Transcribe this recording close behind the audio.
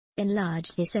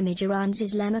Enlarge. This image Iran's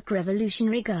Islamic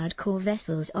Revolutionary Guard Corps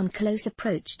vessels on close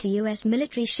approach to U.S.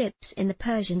 military ships in the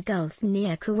Persian Gulf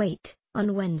near Kuwait,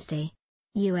 on Wednesday.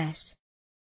 U.S.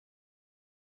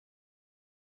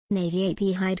 Navy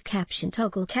AP hide caption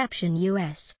toggle caption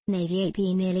U.S. Navy AP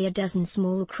nearly a dozen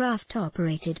small craft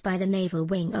operated by the naval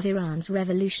wing of Iran's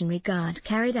Revolutionary Guard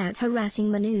carried out harassing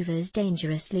maneuvers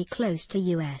dangerously close to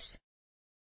U.S.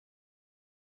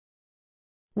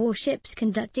 warships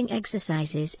conducting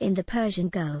exercises in the Persian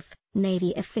Gulf,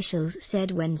 Navy officials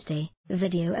said Wednesday.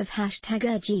 Video of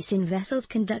 #Urgicin vessels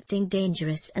conducting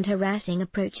dangerous and harassing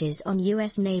approaches on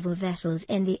U.S. naval vessels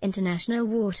in the international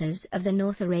waters of the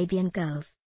North Arabian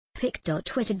Gulf.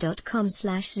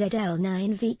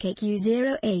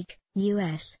 pic.twitter.com/ZL9VKQ08,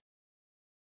 U.S.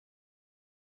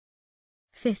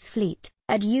 5th Fleet,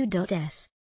 at U.S.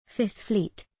 5th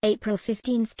Fleet, April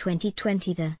 15,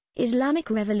 2020. The Islamic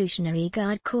Revolutionary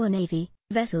Guard Corps Navy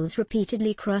vessels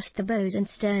repeatedly crossed the bows and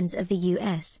sterns of the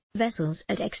U.S. vessels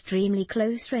at extremely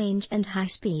close range and high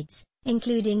speeds,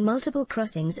 including multiple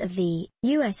crossings of the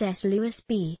USS Lewis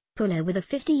B. Puller with a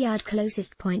 50-yard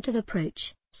closest point of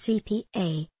approach,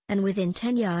 CPA, and within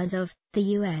 10 yards of the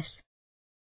U.S.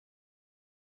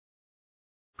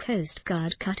 Coast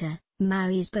Guard cutter,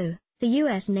 Mary's Bow, the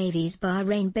U.S. Navy's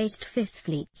Bahrain-based 5th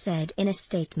Fleet said in a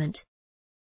statement.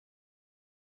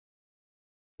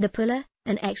 The Puller,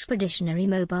 an expeditionary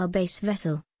mobile base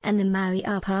vessel, and the Mary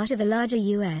are part of a larger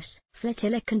U.S.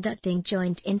 flotilla conducting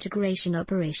joint integration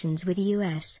operations with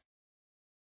U.S.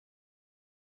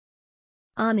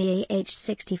 Army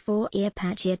AH-64E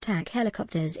Apache attack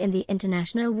helicopters in the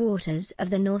international waters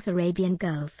of the North Arabian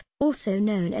Gulf, also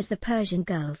known as the Persian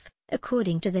Gulf,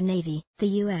 according to the Navy. The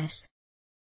U.S.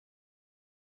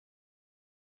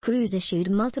 crews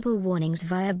issued multiple warnings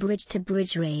via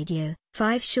bridge-to-bridge radio,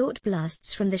 5 short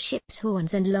blasts from the ship's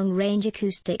horns and long-range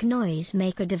acoustic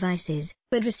noisemaker devices,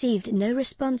 but received no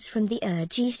response from the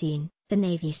Urgicin, the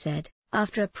Navy said.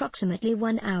 After approximately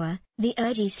 1 hour, the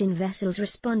Urgicin vessels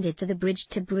responded to the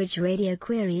bridge-to-bridge radio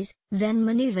queries, then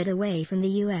maneuvered away from the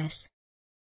U.S.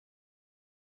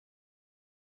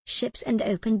 ships and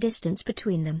opened distance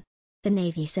between them. The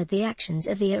Navy said the actions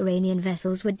of the Iranian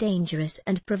vessels were dangerous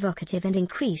and provocative and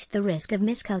increased the risk of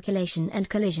miscalculation and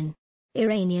collision.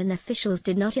 Iranian officials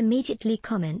did not immediately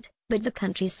comment, but the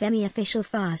country's semi-official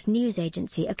Fars news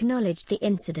agency acknowledged the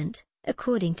incident.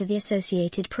 According to the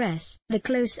Associated Press, the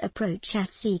close approach at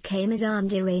sea came as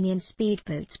armed Iranian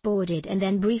speedboats boarded and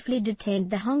then briefly detained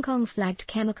the Hong Kong-flagged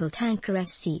chemical tanker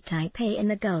SC Taipei in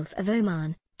the Gulf of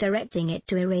Oman, directing it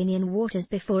to Iranian waters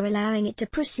before allowing it to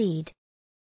proceed.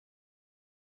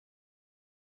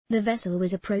 The vessel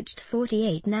was approached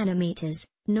 48 nanometers,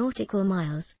 nautical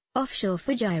miles, offshore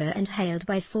Fujairah and hailed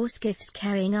by 4 skiffs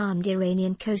carrying armed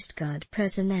Iranian Coast Guard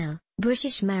personnel,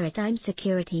 British maritime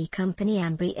security company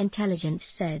Ambri Intelligence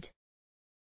said.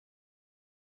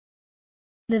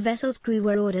 The vessel's crew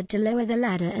were ordered to lower the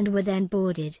ladder and were then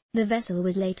boarded. The vessel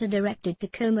was later directed to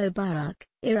Mubarak,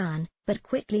 Iran, but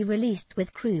quickly released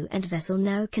with crew and vessel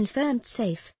now confirmed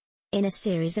safe. In a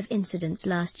series of incidents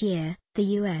last year, the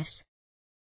U.S.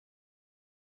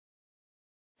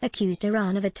 accused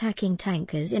Iran of attacking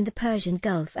tankers in the Persian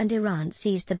Gulf and Iran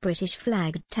seized the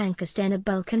British-flagged tanker Stena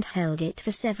Bulk and held it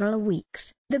for several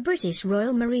weeks. The British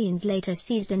Royal Marines later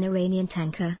seized an Iranian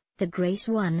tanker, the Grace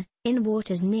 1, in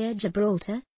waters near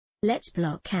Gibraltar. Let's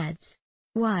block ads.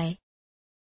 Why?